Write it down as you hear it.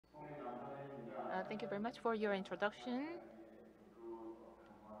Thank you very much for your introduction.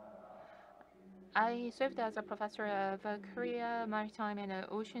 I served as a professor of Korea Maritime and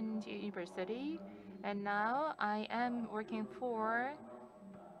Ocean University, and now I am working for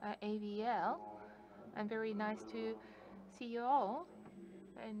AVL. I'm very nice to see you all,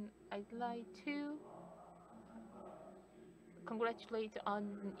 and I'd like to congratulate on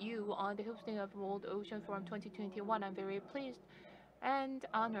you on the hosting of World Ocean Forum 2021. I'm very pleased and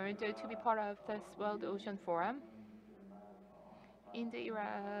honored to be part of this World Ocean Forum in the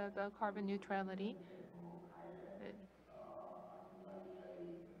era of carbon neutrality.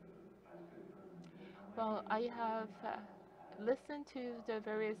 Well, I have listened to the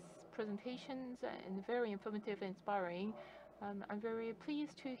various presentations and very informative and inspiring. I'm very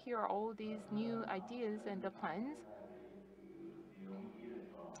pleased to hear all these new ideas and the plans.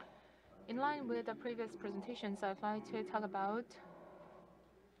 In line with the previous presentations, I'd like to talk about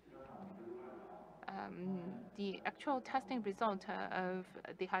the actual testing result of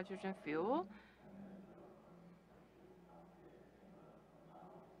the hydrogen fuel.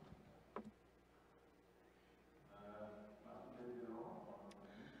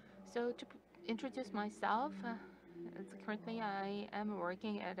 So to introduce myself, currently I am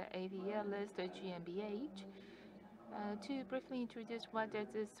working at AVL List GmbH. To briefly introduce what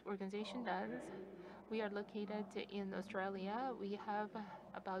this organization does, we are located in Australia. We have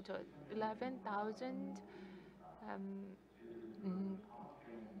about 11,000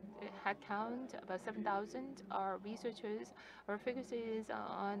 headcount, about 7,000 are researchers. Our focus is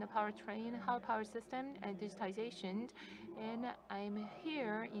on the powertrain, high power system, and digitization. And I'm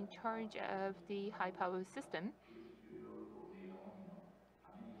here in charge of the high power system.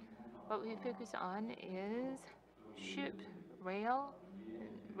 What we focus on is ship, rail,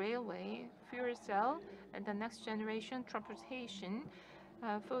 railway, fuel cell, and the next generation transportation.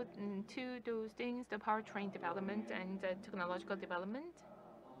 For to those things, the powertrain development and technological development.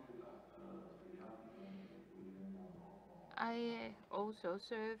 I also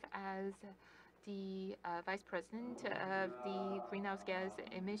serve as the Vice President of the Greenhouse Gas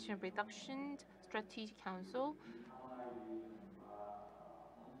Emission Reduction Strategic Council.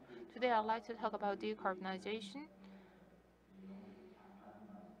 Today, I'd like to talk about decarbonization.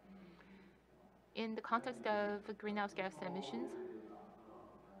 In the context of greenhouse gas emissions,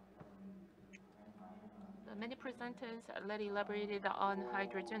 many presenters already elaborated on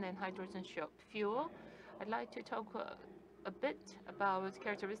hydrogen and hydrogen fuel. I'd like to talk a bit about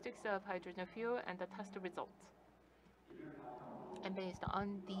characteristics of hydrogen fuel and the test results. And based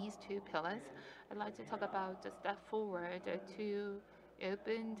on these two pillars, I'd like to talk about the step forward to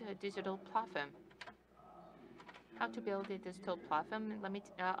open a digital platform. How to build a digital platform?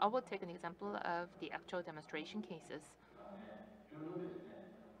 I will take an example of the actual demonstration cases.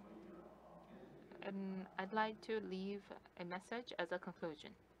 And I'd like to leave a message as a conclusion.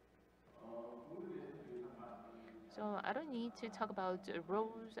 So I don't need to talk about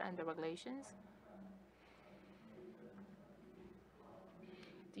rules and the regulations.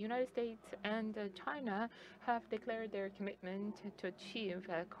 The United States and China have declared their commitment to achieve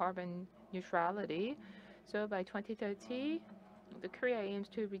carbon neutrality. So by 2030, the Korea aims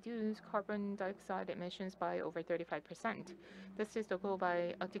to reduce carbon dioxide emissions by over 35%. This is the goal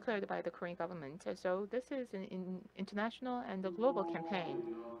declared by the Korean government. So this is an international and a global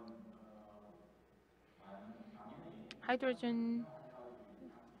campaign. Hydrogen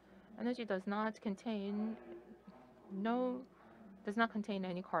energy does not contain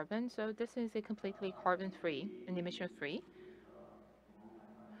any carbon, so this is a completely carbon-free and emission-free.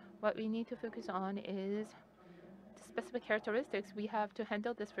 What we need to focus on is the specific characteristics. We have to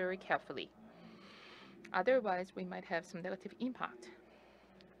handle this very carefully. Otherwise, we might have some negative impact.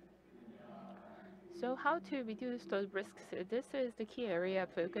 So how to reduce those risks? This is the key area of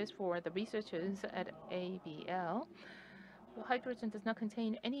focus for the researchers at AVL. Well, hydrogen does not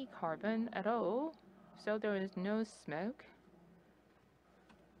contain any carbon at all, so there is no smoke,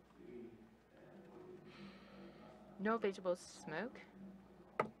 no visible smoke,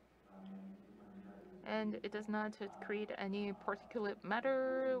 and it does not create any particulate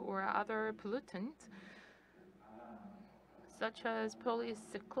matter or other pollutants, such as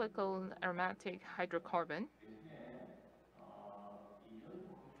polycyclical aromatic hydrocarbon.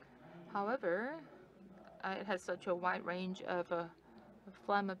 However, it has such a wide range of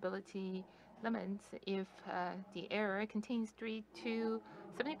flammability limits. If the air contains 3 to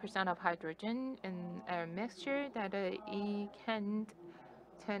 70% of hydrogen in a mixture, that it can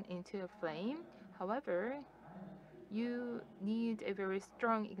turn into a flame. However, you need a very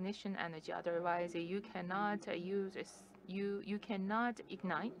strong ignition energy, otherwise you cannot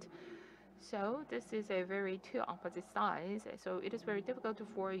ignite. So this is a very two opposite sides. So it is very difficult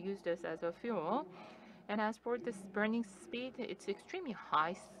for use this as a fuel. And as for this burning speed, it's extremely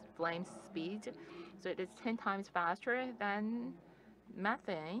high flame speed. So it is 10 times faster than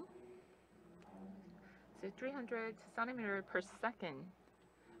methane. So 300 centimeter per second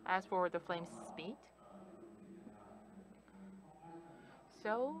as for the flame speed.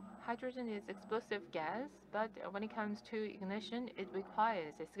 So hydrogen is explosive gas, but when it comes to ignition, it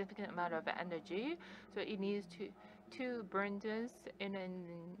requires a significant amount of energy. So it needs to burn this in a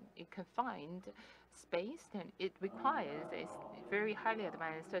confined space, and it requires a very highly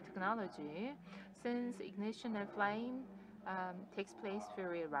advanced technology. Since ignition and flame takes place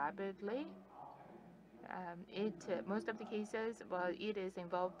very rapidly, most of the cases, well, it is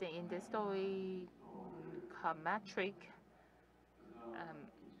involved in the stoichiometric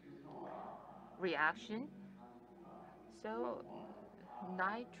reaction. So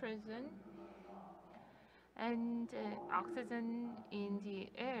nitrogen and oxygen in the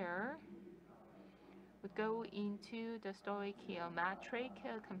air would go into the stoichiometric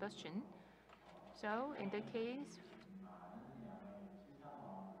combustion. So in the case,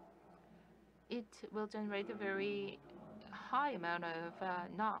 it will generate a very high amount of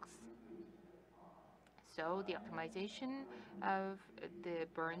NOx. So the optimization of the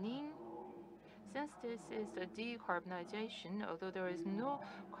burning, since this is a decarbonization, although there is no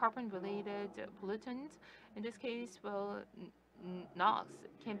carbon-related pollutant, in this case, well, NOx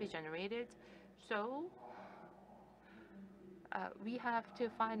can be generated. So we have to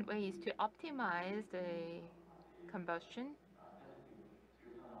find ways to optimize the combustion.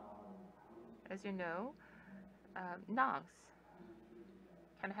 As you know, NOx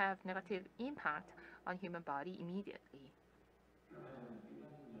can have negative impact on human body immediately.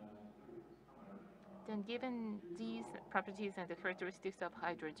 Then given these properties and the characteristics of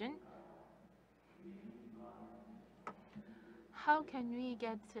hydrogen, how can we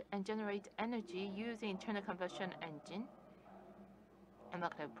get and generate energy using internal combustion engine? And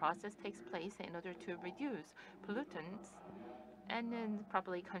what kind of process takes place in order to reduce pollutants and then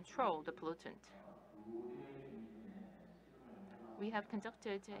properly control the pollutant? We have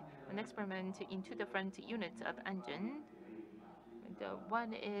conducted an experiment in two different units of engine. The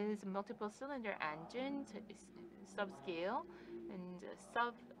one is multiple cylinder engine, subscale and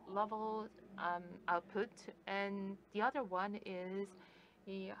sub-level output, and the other one is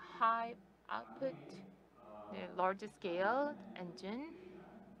a high output, large scale engine.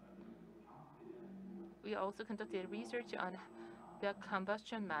 We also conducted research on the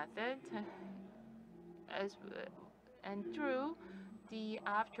combustion method and through the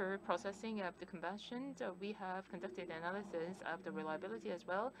after processing of the combustion, we have conducted analysis of the reliability as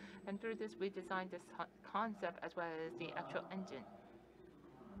well, and through this we designed this concept as well as the actual engine.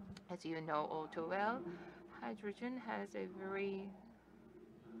 As you know all too well, hydrogen has a very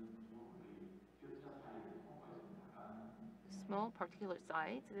small particular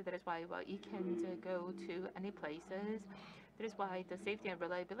size. That is why it can go to any places. That is why the safety and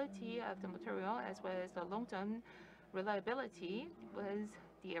reliability of the material as well as the long-term reliability was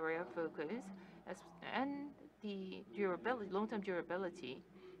the area of focus, and the durability, long-term durability.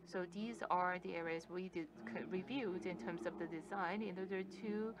 So these are the areas we reviewed in terms of the design. In order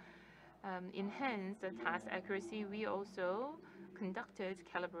to enhance the task accuracy, we also conducted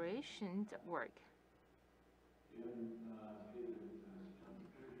calibration work.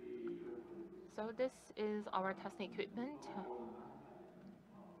 So this is our testing equipment.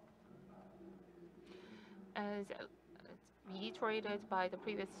 As reiterated by the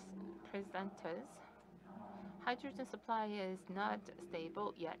previous presenters, hydrogen supply is not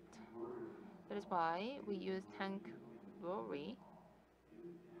stable yet. That is why we use tank lorry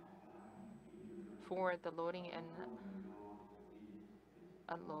for the loading and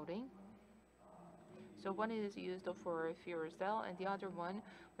unloading. So one is used for fuel cell and the other one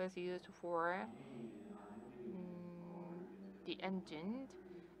was used for the engine.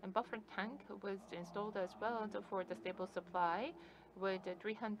 And buffer tank was installed as well for the stable supply with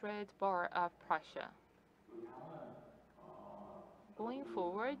 300 bar of pressure. Going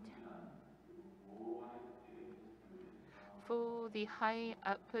forward, for the high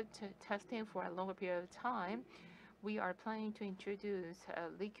output testing for a longer period of time, we are planning to introduce a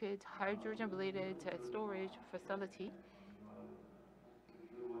liquid hydrogen-related storage facility.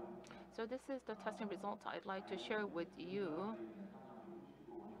 So this is the testing results I'd like to share with you.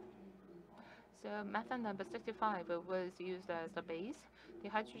 So method number 65 was used as the base. The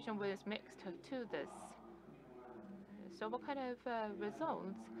hydrogen was mixed to this. So what kind of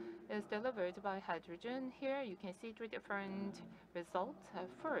results is delivered by hydrogen? Here you can see three different results.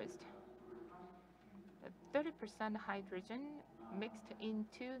 First, 30% hydrogen mixed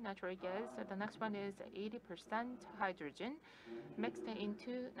into natural gas. The next one is 80% hydrogen mixed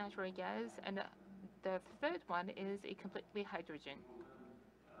into natural gas. And the third one is a completely hydrogen.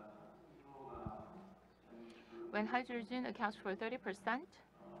 When hydrogen accounts for 30%,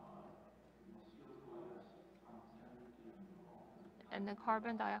 and the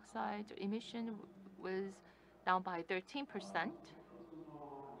carbon dioxide emission was down by 13%.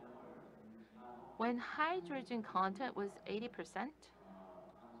 When hydrogen content was 80%,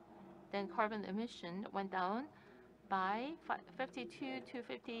 then carbon emission went down by 52 to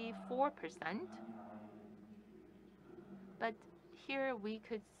 54%. But here we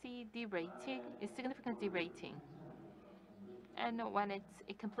could see derating, a significant derating. And when it's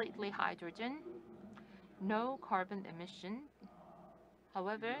a completely hydrogen, no carbon emission.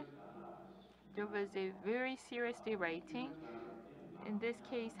 However, there was a very serious derating. In this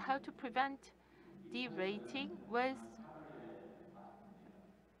case, how to prevent derating was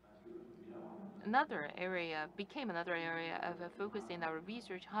became another area of focus in our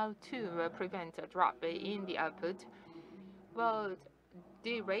research, how to prevent a drop in the output. Well,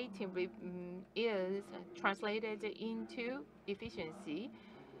 derating is translated into efficiency.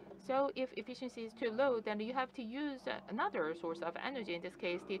 So if efficiency is too low, then you have to use another source of energy. In this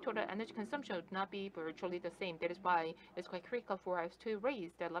case, the total energy consumption would not be virtually the same. That is why it's quite critical for us to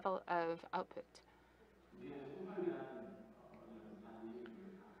raise the level of output.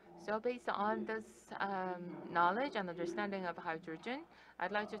 So based on this knowledge and understanding of hydrogen,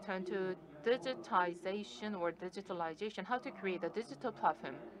 I'd like to turn to digitization or digitalization, how to create a digital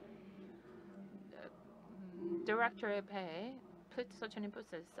platform. Director Pei put such an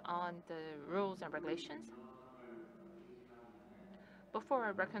emphasis on the rules and regulations.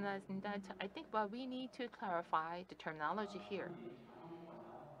 Before recognizing that, I think we need to clarify the terminology here.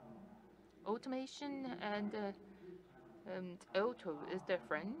 Automation and auto is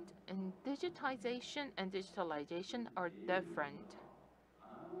different, and digitization and digitalization are different.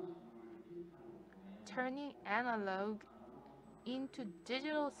 Turning analog into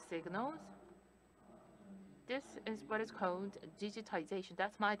digital signals, this is what is called digitization.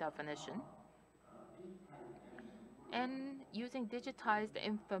 That's my definition. And using digitized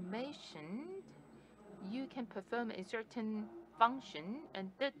information, you can perform a certain function, and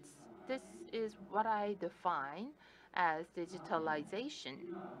this is what I define as digitalization.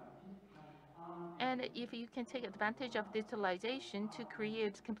 And if you can take advantage of digitalization to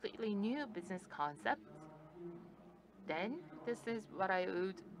create completely new business concepts, then this is what I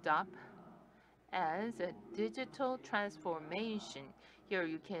would dub as a digital transformation. Here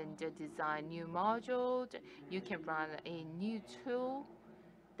you can design new modules, you can run a new tool,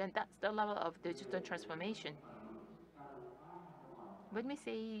 then that's the level of digital transformation. When we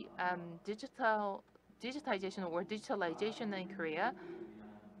say digitization or digitalization in Korea,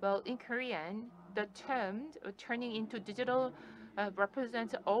 well, in Korean, the term turning into digital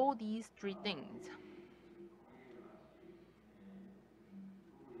represents all these three things.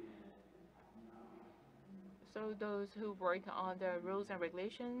 So those who work on the rules and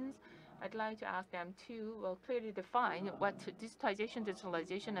regulations, I'd like to ask them to clearly define what digitization,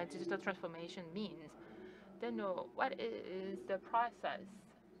 digitalization, and digital transformation means. Then what is the process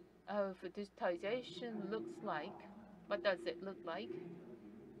of digitization looks like? What does it look like?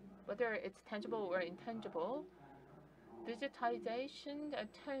 Whether it's tangible or intangible, digitization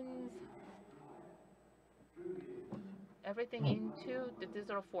turns everything into the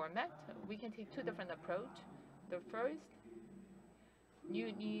digital format. We can take two different approaches. The first,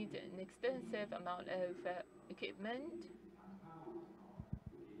 you need an extensive amount of equipment.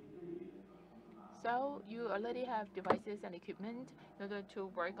 So you already have devices and equipment in order to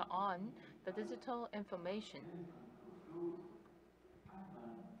work on the digital information.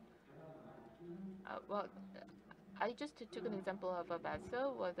 I just took an example of a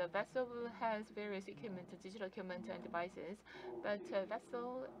vessel. Well, the vessel has various equipment, digital equipment and devices, but a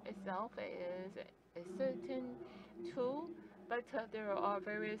vessel itself is a certain tool, but there are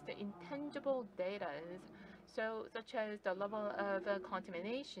various intangible data, so such as the level of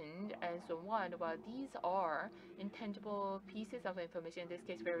contamination and so on. Well, these are intangible pieces of information. In this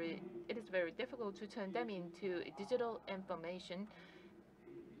case, it is very difficult to turn them into digital information.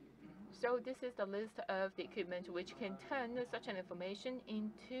 So this is the list of the equipment which can turn such an information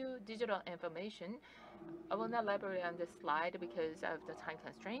into digital information. I will not elaborate on this slide because of the time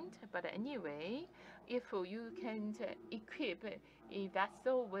constraint, but anyway, if you can equip a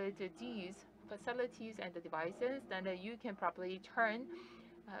vessel with these facilities and the devices, then you can probably turn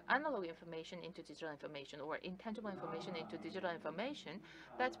analog information into digital information, or intangible information into digital information.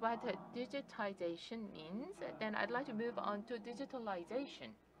 That's what digitization means. Then I'd like to move on to digitalization.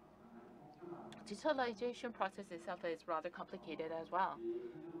 Digitalization process itself is rather complicated as well.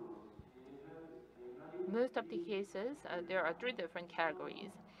 Most of the cases, there are three different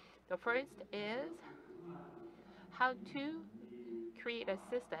categories. The first is how to create a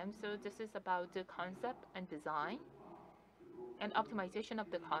system. So this is about the concept and design and optimization of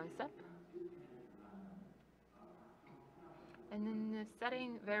the concept, and then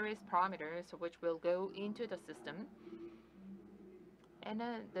setting various parameters which will go into the system. And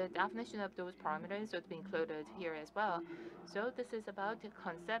the definition of those parameters would be included here as well. So this is about the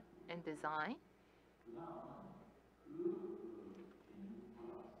concept and design.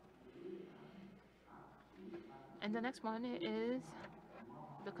 And the next one is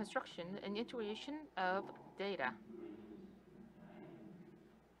the construction and integration of data.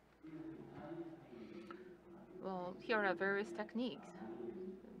 Well, here are various techniques.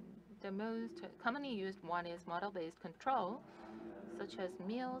 The most commonly used one is model-based control, such as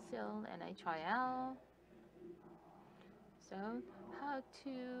MIL, SIL, and HIL. So how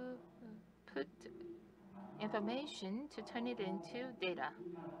to put information to turn it into data.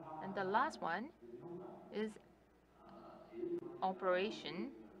 And the last one is operation.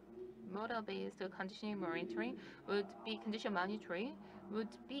 Model-based condition monitoring would be condition monitoring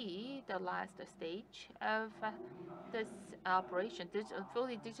would be the last stage of this operation,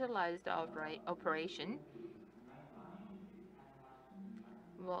 fully digitalized operation.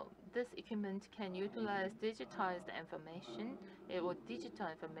 Well, this equipment can utilize digitized information. It will digital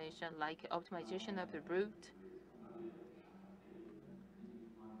information like optimization of the route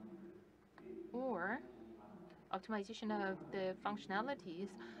or optimization of the functionalities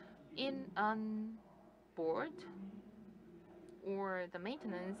on board, or the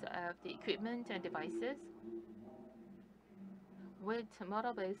maintenance of the equipment and devices. With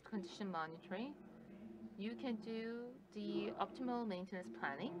model-based condition monitoring, you can do the optimal maintenance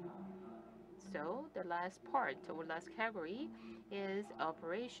planning. So the last part, or last category, is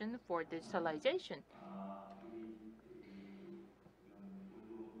operation for digitalization.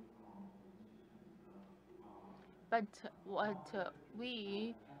 But what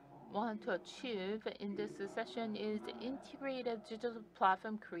we want to achieve in this session is integrated digital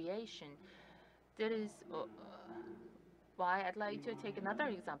platform creation. That is why I'd like to take another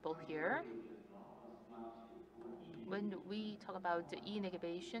example here. When we talk about the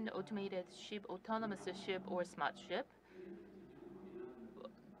e-navigation, automated ship, autonomous ship, or smart ship,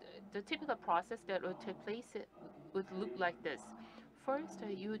 the typical process that would take place would look like this. First,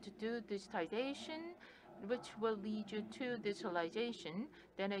 you would do digitization, which will lead you to digitalization.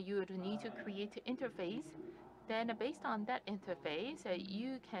 Then you would need to create an interface. Then based on that interface,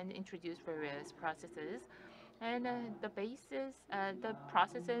 you can introduce various processes. And the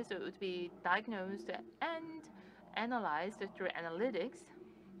processes would be diagnosed and analyzed through analytics.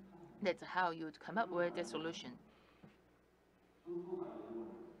 That's how you would come up with a solution.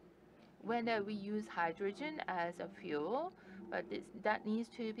 When we use hydrogen as a fuel, but that needs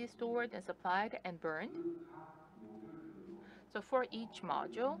to be stored and supplied and burned. So for each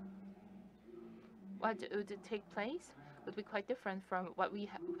module, what would take place would be quite different from what we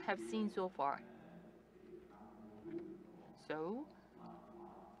have seen so far. So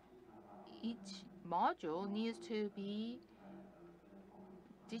each module needs to be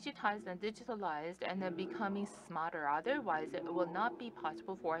digitized and digitalized and then becoming smarter. Otherwise, it will not be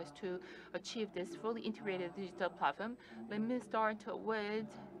possible for us to achieve this fully integrated digital platform. Let me start with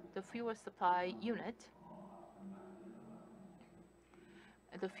the fuel supply unit.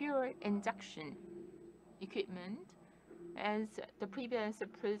 The fuel injection equipment, as the previous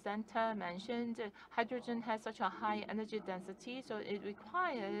presenter mentioned, hydrogen has such a high energy density, so it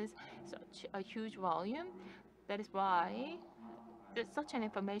requires such a huge volume. That is why such an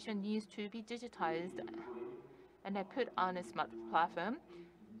information needs to be digitized and put on a smart platform.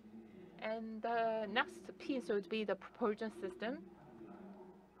 And the next piece would be the propulsion system.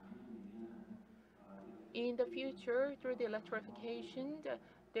 In the future, through the electrification,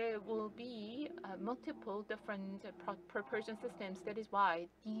 there will be multiple different propulsion systems. That is why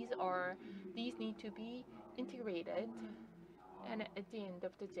these need to be integrated. And at the end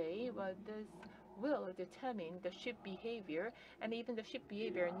of the day, this will determine the ship behavior, and even the ship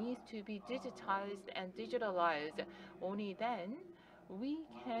behavior needs to be digitized and digitalized. Only then we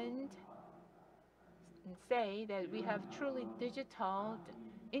can say that we have truly digital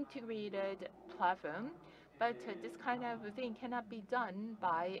integrated platform. But this kind of thing cannot be done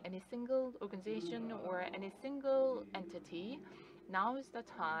by any single organization or any single entity. Now is the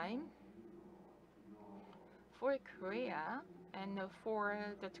time for Korea and for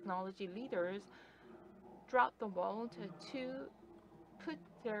the technology leaders throughout the world to put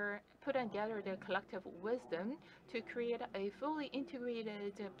together their collective wisdom to create a fully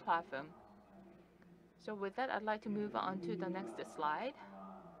integrated platform. So with that, I'd like to move on to the next slide.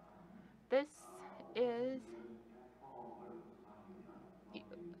 This is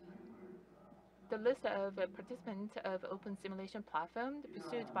the list of participants of open simulation platform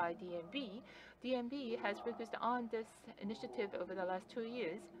pursued by DNV. DNV has focused on this initiative over the last 2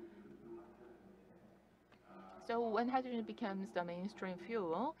 years. So when hydrogen becomes the mainstream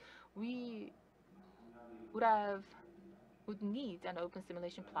fuel, we would need an open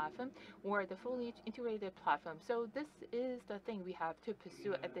simulation platform or the fully integrated platform. So this is the thing we have to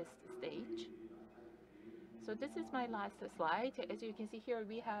pursue at this stage. So this is my last slide. As you can see here,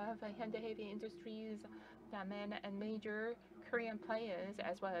 we have Hyundai Heavy Industries, Daman, and major Korean players,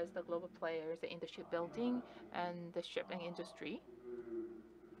 as well as the global players in the shipbuilding and the shipping industry.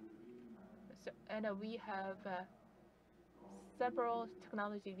 So, and we have several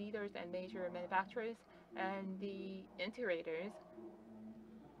technology leaders and major manufacturers and the integrators.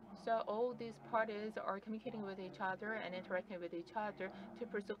 So all these parties are communicating with each other and interacting with each other to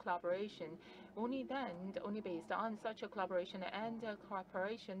pursue collaboration. Only then, only based on such a collaboration and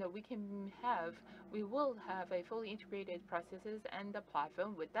cooperation, that we will have a fully integrated processes and the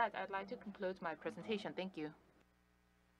platform. With that, I'd like to conclude my presentation. Thank you.